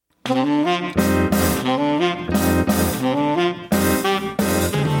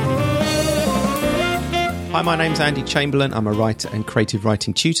Hi, my name's Andy Chamberlain. I'm a writer and creative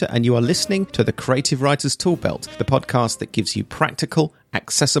writing tutor, and you are listening to the Creative Writer's Toolbelt, the podcast that gives you practical,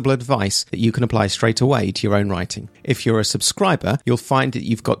 accessible advice that you can apply straight away to your own writing. If you're a subscriber, you'll find that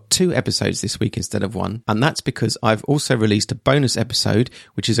you've got 2 episodes this week instead of 1, and that's because I've also released a bonus episode,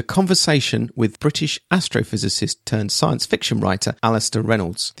 which is a conversation with British astrophysicist turned science fiction writer Alistair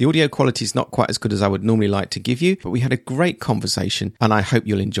Reynolds. The audio quality is not quite as good as I would normally like to give you, but we had a great conversation, and I hope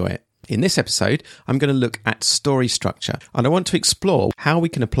you'll enjoy it. In this episode, I'm going to look at story structure, and I want to explore how we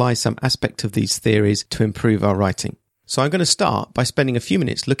can apply some aspect of these theories to improve our writing. So I'm going to start by spending a few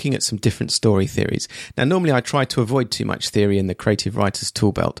minutes looking at some different story theories. Now, normally I try to avoid too much theory in the Creative Writer's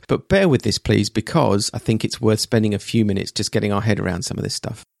Toolbelt, but bear with this please, because I think it's worth spending a few minutes just getting our head around some of this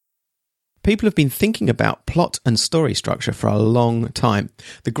stuff. People have been thinking about plot and story structure for a long time.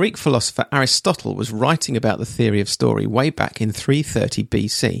 The Greek philosopher Aristotle was writing about the theory of story way back in 330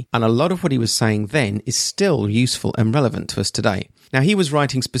 BC, and a lot of what he was saying then is still useful and relevant to us today. Now, he was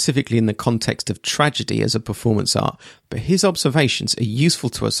writing specifically in the context of tragedy as a performance art, but his observations are useful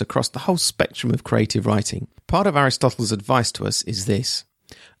to us across the whole spectrum of creative writing. Part of Aristotle's advice to us is this: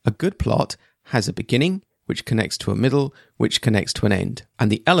 a good plot has a beginning, which connects to a middle, which connects to an end, and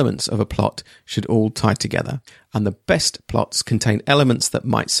the elements of a plot should all tie together. And the best plots contain elements that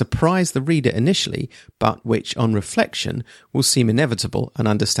might surprise the reader initially, but which, on reflection, will seem inevitable and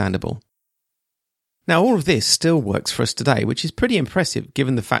understandable. Now, all of this still works for us today, which is pretty impressive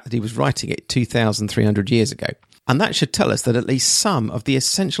given the fact that he was writing it 2,300 years ago. And that should tell us that at least some of the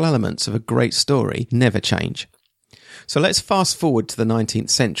essential elements of a great story never change. So let's fast forward to the 19th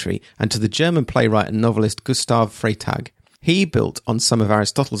century and to the German playwright and novelist Gustav Freytag. He built on some of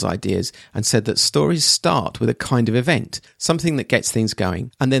Aristotle's ideas and said that stories start with a kind of event, something that gets things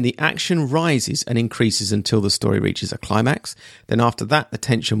going, and then the action rises and increases until the story reaches a climax. Then after that, the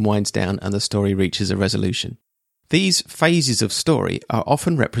tension winds down and the story reaches a resolution. These phases of story are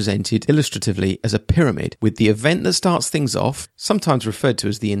often represented illustratively as a pyramid, with the event that starts things off, sometimes referred to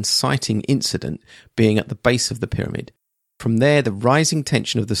as the inciting incident, being at the base of the pyramid. From there, the rising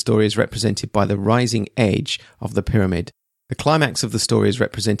tension of the story is represented by the rising edge of the pyramid. The climax of the story is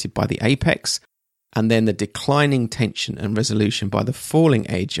represented by the apex, and then the declining tension and resolution by the falling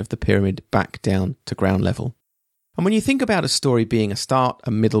edge of the pyramid back down to ground level. And when you think about a story being a start,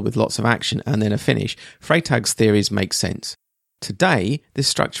 a middle with lots of action, and then a finish, Freytag's theories make sense. Today, this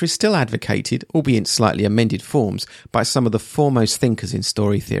structure is still advocated, albeit in slightly amended forms, by some of the foremost thinkers in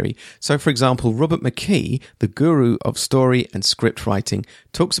story theory. So, for example, Robert McKee, the guru of story and script writing,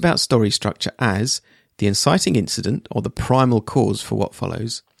 talks about story structure as the inciting incident, or the primal cause for what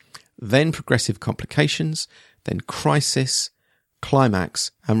follows, then progressive complications, then crisis,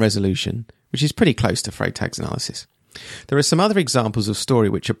 climax, and resolution, which is pretty close to Freytag's analysis. There are some other examples of story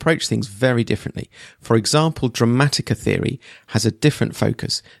which approach things very differently. For example, dramatica theory has a different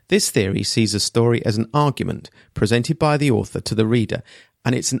focus. This theory sees a story as an argument presented by the author to the reader,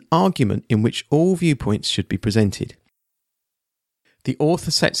 and it's an argument in which all viewpoints should be presented. The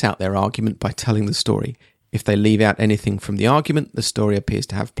author sets out their argument by telling the story. If they leave out anything from the argument, the story appears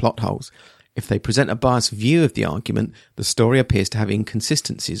to have plot holes. If they present a biased view of the argument, the story appears to have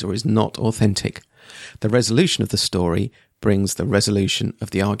inconsistencies or is not authentic. The resolution of the story brings the resolution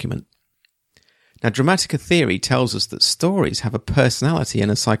of the argument. Now, dramatica theory tells us that stories have a personality and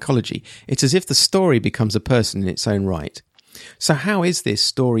a psychology. It's as if the story becomes a person in its own right. So how is this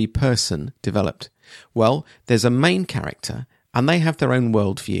story person developed? Well, there's a main character, and they have their own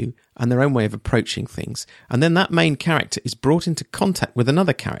worldview and their own way of approaching things. And then that main character is brought into contact with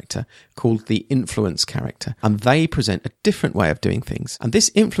another character called the influence character, and they present a different way of doing things. And this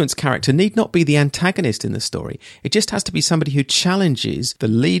influence character need not be the antagonist in the story. It just has to be somebody who challenges the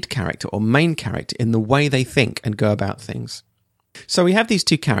lead character or main character in the way they think and go about things. So we have these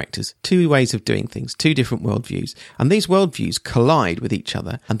two characters, two ways of doing things, two different worldviews, and these worldviews collide with each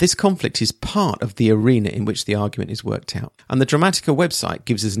other, and this conflict is part of the arena in which the argument is worked out. And the Dramatica website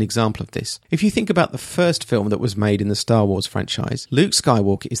gives us an example of this. If you think about the first film that was made in the Star Wars franchise, Luke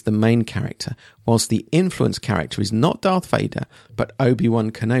Skywalker is the main character, whilst the influence character is not Darth Vader, but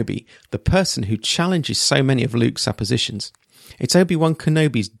Obi-Wan Kenobi, the person who challenges so many of Luke's suppositions. It's Obi-Wan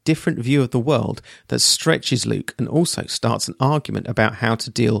Kenobi's different view of the world that stretches Luke and also starts an argument about how to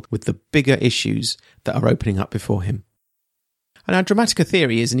deal with the bigger issues that are opening up before him. And now, Dramatica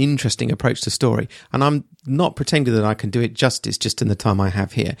theory is an interesting approach to story, and I'm not pretending that I can do it justice just in the time I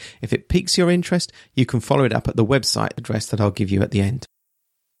have here. If it piques your interest, you can follow it up at the website address that I'll give you at the end.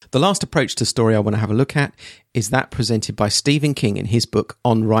 The last approach to story I want to have a look at is that presented by Stephen King in his book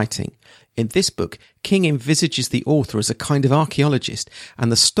On Writing. In this book, King envisages the author as a kind of archaeologist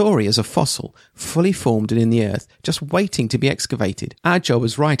and the story as a fossil, fully formed and in the earth, just waiting to be excavated. Our job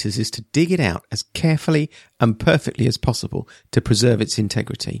as writers is to dig it out as carefully and perfectly as possible to preserve its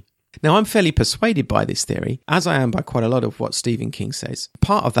integrity. Now, I'm fairly persuaded by this theory, as I am by quite a lot of what Stephen King says.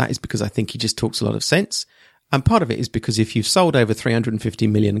 Part of that is because I think he just talks a lot of sense, and part of it is because if you've sold over 350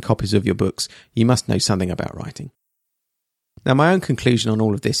 million copies of your books, you must know something about writing. Now, my own conclusion on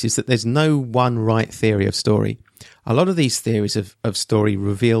all of this is that there's no one right theory of story. A lot of these theories of story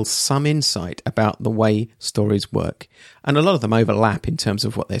reveal some insight about the way stories work, and a lot of them overlap in terms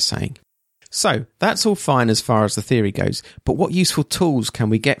of what they're saying. So, that's all fine as far as the theory goes, but what useful tools can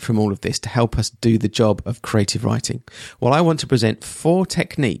we get from all of this to help us do the job of creative writing? Well, I want to present 4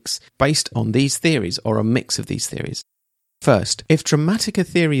 techniques based on these theories or a mix of these theories. First, if dramatica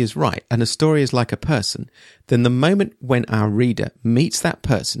theory is right and a story is like a person, then the moment when our reader meets that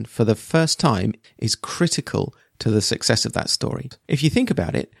person for the first time is critical to the success of that story. If you think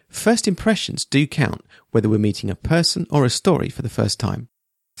about it, first impressions do count, whether we're meeting a person or a story for the first time.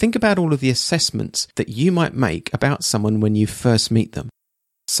 Think about all of the assessments that you might make about someone when you first meet them.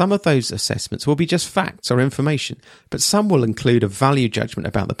 Some of those assessments will be just facts or information, but some will include a value judgment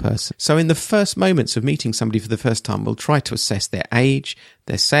about the person. So in the first moments of meeting somebody for the first time, we'll try to assess their age,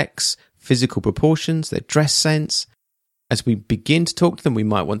 their sex, physical proportions, their dress sense. As we begin to talk to them, we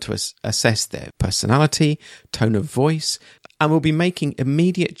might want to assess their personality, tone of voice, and we'll be making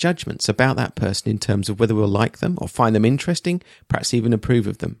immediate judgments about that person in terms of whether we'll like them or find them interesting, perhaps even approve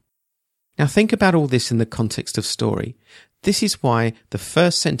of them. Now think about all this in the context of story. This is why the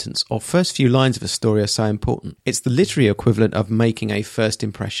first sentence or first few lines of a story are so important. It's the literary equivalent of making a first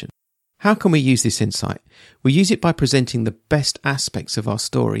impression. How can we use this insight? We use it by presenting the best aspects of our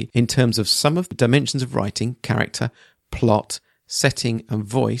story in terms of some of the dimensions of writing, character, plot, setting and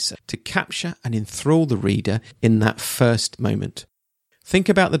voice to capture and enthrall the reader in that first moment. Think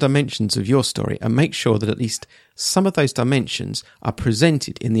about the dimensions of your story and make sure that at least some of those dimensions are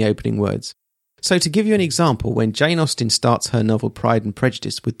presented in the opening words. So to give you an example, when Jane Austen starts her novel Pride and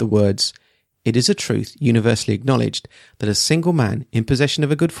Prejudice with the words, "It is a truth universally acknowledged that a single man in possession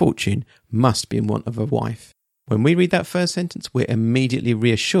of a good fortune must be in want of a wife." When we read that first sentence, we're immediately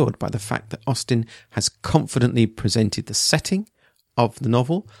reassured by the fact that Austen has confidently presented the setting of the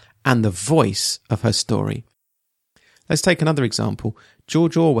novel and the voice of her story. Let's take another example.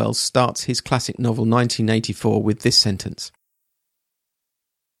 George Orwell starts his classic novel 1984 with this sentence.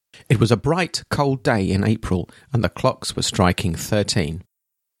 "It was a bright, cold day in April, and the clocks were striking 13.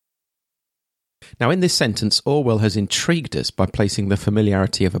 Now, in this sentence, Orwell has intrigued us by placing the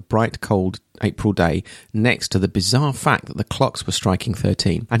familiarity of a bright, cold April day next to the bizarre fact that the clocks were striking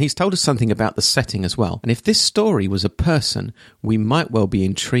 13. And he's told us something about the setting as well. And if this story was a person, we might well be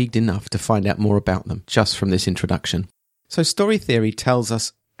intrigued enough to find out more about them just from this introduction. So story theory tells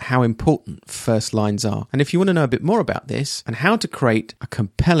us how important first lines are. And if you want to know a bit more about this and how to create a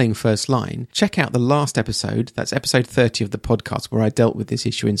compelling first line, check out the last episode, that's episode 30 of the podcast, where I dealt with this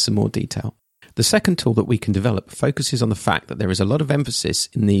issue in some more detail. The second tool that we can develop focuses on the fact that there is a lot of emphasis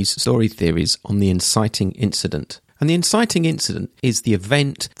in these story theories on the inciting incident. And the inciting incident is the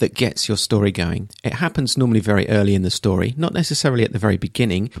event that gets your story going. It happens normally very early in the story, not necessarily at the very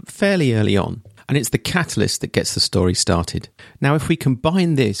beginning, but fairly early on. And it's the catalyst that gets the story started. Now, if we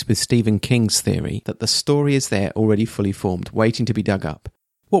combine this with Stephen King's theory that the story is there already fully formed, waiting to be dug up,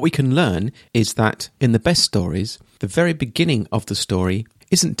 what we can learn is that in the best stories, the very beginning of the story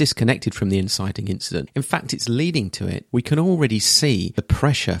isn't disconnected from the inciting incident. In fact, it's leading to it. We can already see the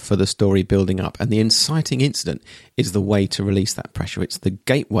pressure for the story building up, and the inciting incident is the way to release that pressure. It's the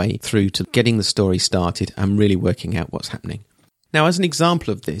gateway through to getting the story started and really working out what's happening. Now, as an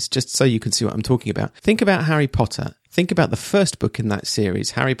example of this, just so you can see what I'm talking about, think about Harry Potter. Think about the first book in that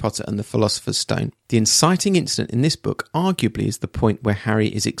series, Harry Potter and the Philosopher's Stone. The inciting incident in this book arguably is the point where Harry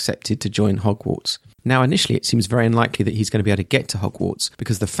is accepted to join Hogwarts. Now, initially, it seems very unlikely that he's going to be able to get to Hogwarts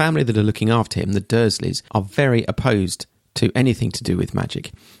because the family that are looking after him, the Dursleys, are very opposed to anything to do with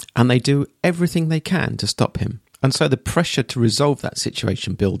magic, and they do everything they can to stop him. And so the pressure to resolve that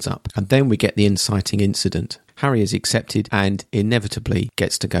situation builds up, and then we get the inciting incident. Harry is accepted and inevitably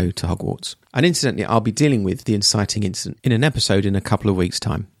gets to go to Hogwarts. And incidentally, I'll be dealing with the inciting incident in an episode in a couple of weeks'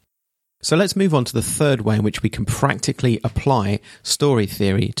 time. So let's move on to the third way in which we can practically apply story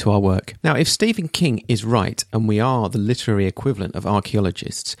theory to our work. Now, if Stephen King is right, and we are the literary equivalent of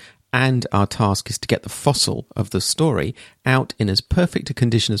archaeologists, and our task is to get the fossil of the story out in as perfect a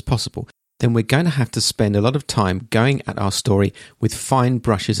condition as possible, then we're going to have to spend a lot of time going at our story with fine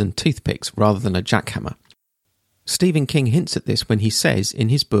brushes and toothpicks rather than a jackhammer. Stephen King hints at this when he says in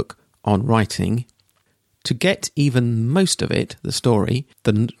his book On Writing, to get even most of it, the story,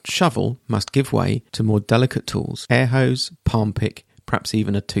 the shovel must give way to more delicate tools, air hose, palm pick, perhaps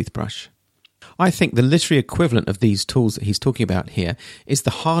even a toothbrush. I think the literary equivalent of these tools that he's talking about here is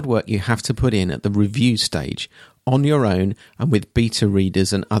the hard work you have to put in at the review stage, on your own and with beta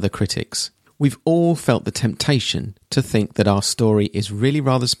readers and other critics. We've all felt the temptation to think that our story is really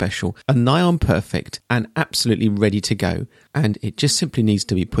rather special and nigh on perfect and absolutely ready to go, and it just simply needs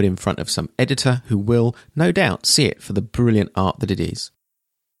to be put in front of some editor who will, no doubt, see it for the brilliant art that it is.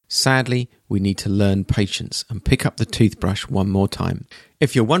 Sadly, we need to learn patience and pick up the toothbrush one more time.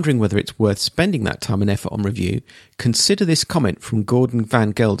 If you're wondering whether it's worth spending that time and effort on review, consider this comment from Gordon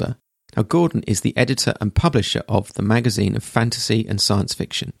Van Gelder. Now, Gordon is the editor and publisher of the magazine of fantasy and science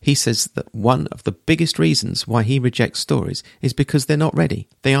fiction. He says that one of the biggest reasons why he rejects stories is because they're not ready.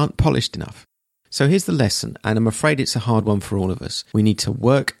 They aren't polished enough. So here's the lesson, and I'm afraid it's a hard one for all of us. We need to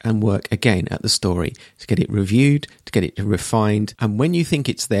work and work again at the story to get it reviewed, to get it refined, and when you think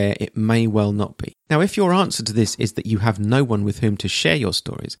it's there, it may well not be. Now, if your answer to this is that you have no one with whom to share your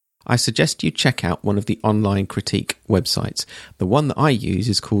stories, I suggest you check out one of the online critique websites. The one that I use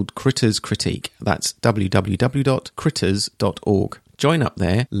is called Critters Critique. That's www.critters.org. Join up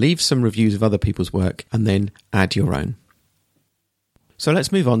there, leave some reviews of other people's work, and then add your own. So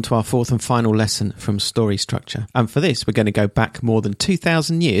let's move on to our fourth and final lesson from story structure. And for this, we're going to go back more than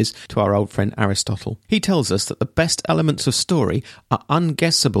 2,000 years to our old friend Aristotle. He tells us that the best elements of story are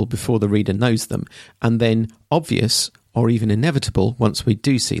unguessable before the reader knows them, and then obvious or even inevitable once we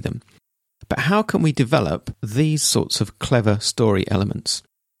do see them. But how can we develop these sorts of clever story elements?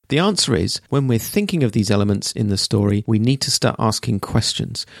 The answer is, when we're thinking of these elements in the story, we need to start asking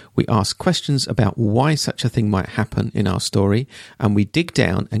questions. We ask questions about why such a thing might happen in our story, and we dig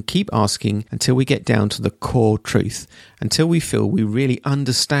down and keep asking until we get down to the core truth, until we feel we really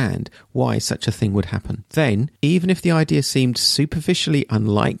understand why such a thing would happen. Then, even if the idea seemed superficially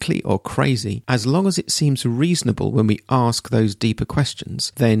unlikely or crazy, as long as it seems reasonable when we ask those deeper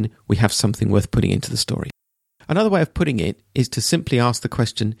questions, then we have something worth putting into the story. Another way of putting it is to simply ask the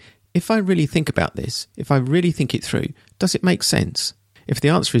question, if I really think about this, if I really think it through, does it make sense? If the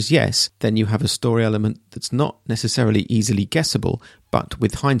answer is yes, then you have a story element that's not necessarily easily guessable, but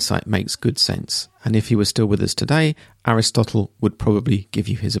with hindsight makes good sense. And if he was still with us today, Aristotle would probably give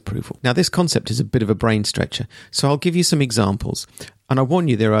you his approval. Now, this concept is a bit of a brain stretcher, so I'll give you some examples. And I warn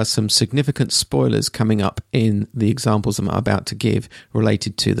you, there are some significant spoilers coming up in the examples I'm about to give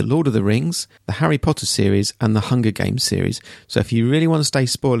related to the Lord of the Rings, the Harry Potter series, and the Hunger Games series. So if you really want to stay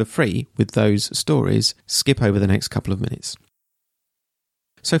spoiler-free with those stories, skip over the next couple of minutes.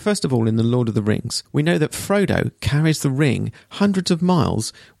 So first of all, in The Lord of the Rings, we know that Frodo carries the ring hundreds of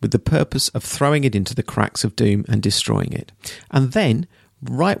miles with the purpose of throwing it into the cracks of doom and destroying it. And then,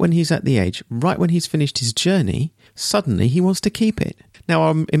 right when he's at the edge, right when he's finished his journey, suddenly he wants to keep it. Now,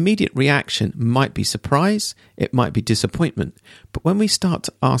 our immediate reaction might be surprise, it might be disappointment, but when we start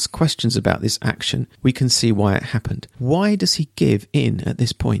to ask questions about this action, we can see why it happened. Why does he give in at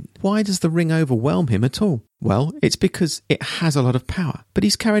this point? Why does the ring overwhelm him at all? Well, it's because it has a lot of power, but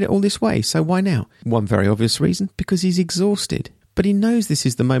he's carried it all this way, so why now? One very obvious reason, because he's exhausted. But he knows this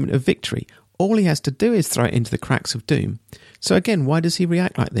is the moment of victory. All he has to do is throw it into the cracks of doom. So again, why does he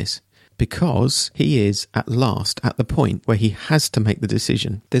react like this? Because he is at last at the point where he has to make the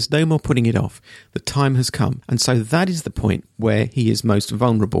decision. There's no more putting it off. The time has come. And so that is the point where he is most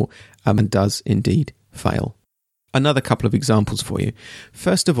vulnerable and does indeed fail. Another couple of examples for you.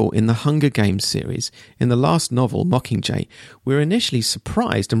 First of all, in the Hunger Games series, in the last novel, Mockingjay, we're initially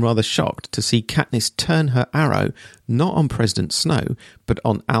surprised and rather shocked to see Katniss turn her arrow not on President Snow, but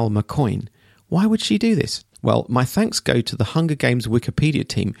on Alma Coin. Why would she do this? Well, my thanks go to the Hunger Games Wikipedia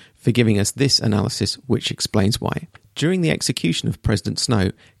team for giving us this analysis, which explains why. During the execution of President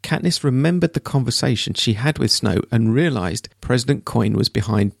Snow, Katniss remembered the conversation she had with Snow and realised President Coin was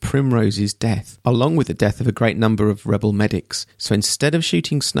behind Primrose's death, along with the death of a great number of rebel medics. So instead of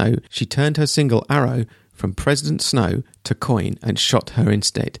shooting Snow, she turned her single arrow from President Snow to Coin and shot her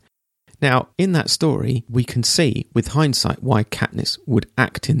instead. Now, in that story, we can see, with hindsight, why Katniss would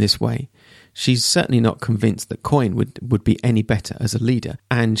act in this way. She's certainly not convinced that Coin would be any better as a leader,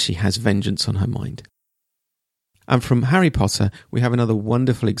 and she has vengeance on her mind. And from Harry Potter, we have another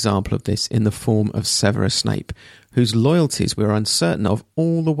wonderful example of this in the form of Severus Snape, whose loyalties we're uncertain of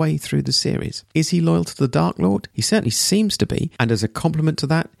all the way through the series. Is he loyal to the Dark Lord? He certainly seems to be, and as a compliment to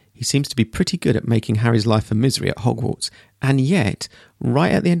that, He seems to be pretty good at making Harry's life a misery at Hogwarts, and yet,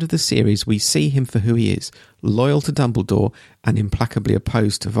 right at the end of the series, we see him for who he is, loyal to Dumbledore and implacably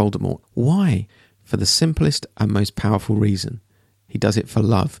opposed to Voldemort. Why? For the simplest and most powerful reason. He does it for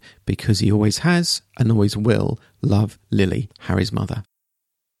love, because he always has and always will love Lily, Harry's mother.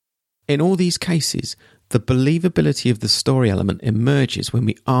 In all these cases, the believability of the story element emerges when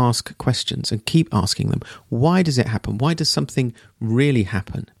we ask questions and keep asking them. Why does it happen? Why does something really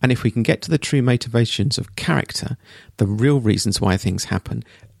happen? And if we can get to the true motivations of character, the real reasons why things happen,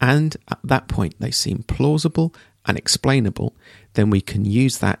 and at that point they seem plausible and explainable, then we can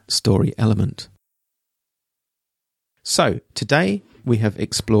use that story element. So, today we have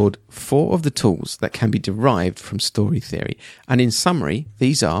explored 4 of the tools that can be derived from story theory. And in summary,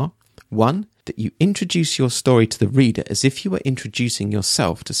 these are: 1, that you introduce your story to the reader as if you were introducing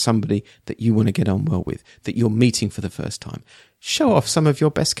yourself to somebody that you want to get on well with, that you're meeting for the first time. Show off some of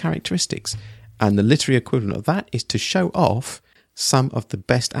your best characteristics. And the literary equivalent of that is to show off some of the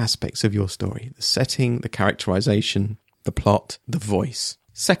best aspects of your story: the setting, the characterization, the plot, the voice.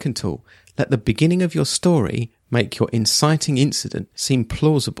 Second tool, let the beginning of your story make your inciting incident seem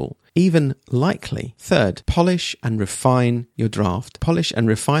plausible, even likely. Third, polish and refine your draft. Polish and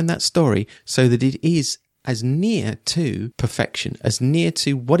refine that story so that it is as near to perfection, as near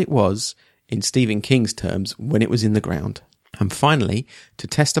to what it was, in Stephen King's terms, when it was in the ground. And finally, to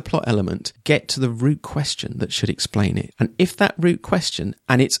test a plot element, get to the root question that should explain it. And if that root question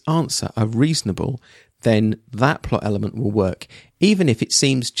and its answer are reasonable, then that plot element will work, even if it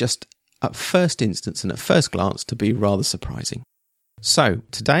seems just at first instance and at first glance to be rather surprising. So,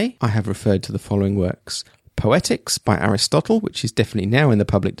 today I have referred to the following works: Poetics by Aristotle, which is definitely now in the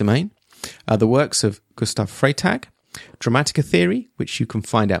public domain, the works of Gustav Freytag, Dramatica Theory, which you can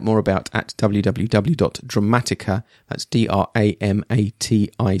find out more about at www.dramatica, that's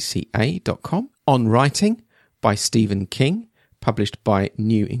dramatica.com, On Writing by Stephen King, published by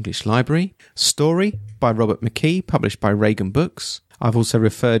New English Library, Story by Robert McKee, published by Reagan Books. I've also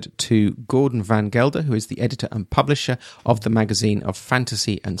referred to Gordon Van Gelder, who is the editor and publisher of the magazine of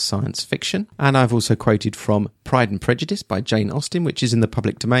fantasy and science fiction. And I've also quoted from Pride and Prejudice by Jane Austen, which is in the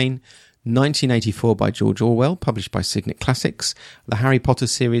public domain, 1984 by George Orwell, published by Signet Classics, the Harry Potter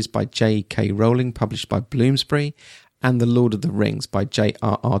series by J.K. Rowling, published by Bloomsbury, and The Lord of the Rings by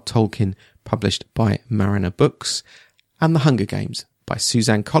J.R.R. Tolkien, published by Mariner Books, and The Hunger Games by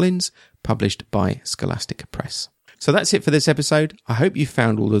Suzanne Collins, published by Scholastica Press. So that's it for this episode. I hope you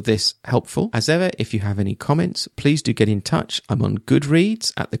found all of this helpful. As ever, if you have any comments, please do get in touch. I'm on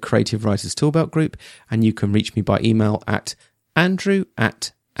Goodreads at the Creative Writers Toolbelt group, and you can reach me by email at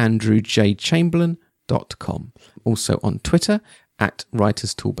andrew@andrewjchamberlain.com. Also on Twitter at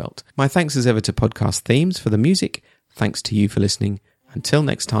Writers Toolbelt. My thanks as ever to Podcast Themes for the music. Thanks to you for listening. Until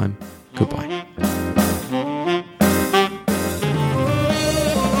next time, goodbye.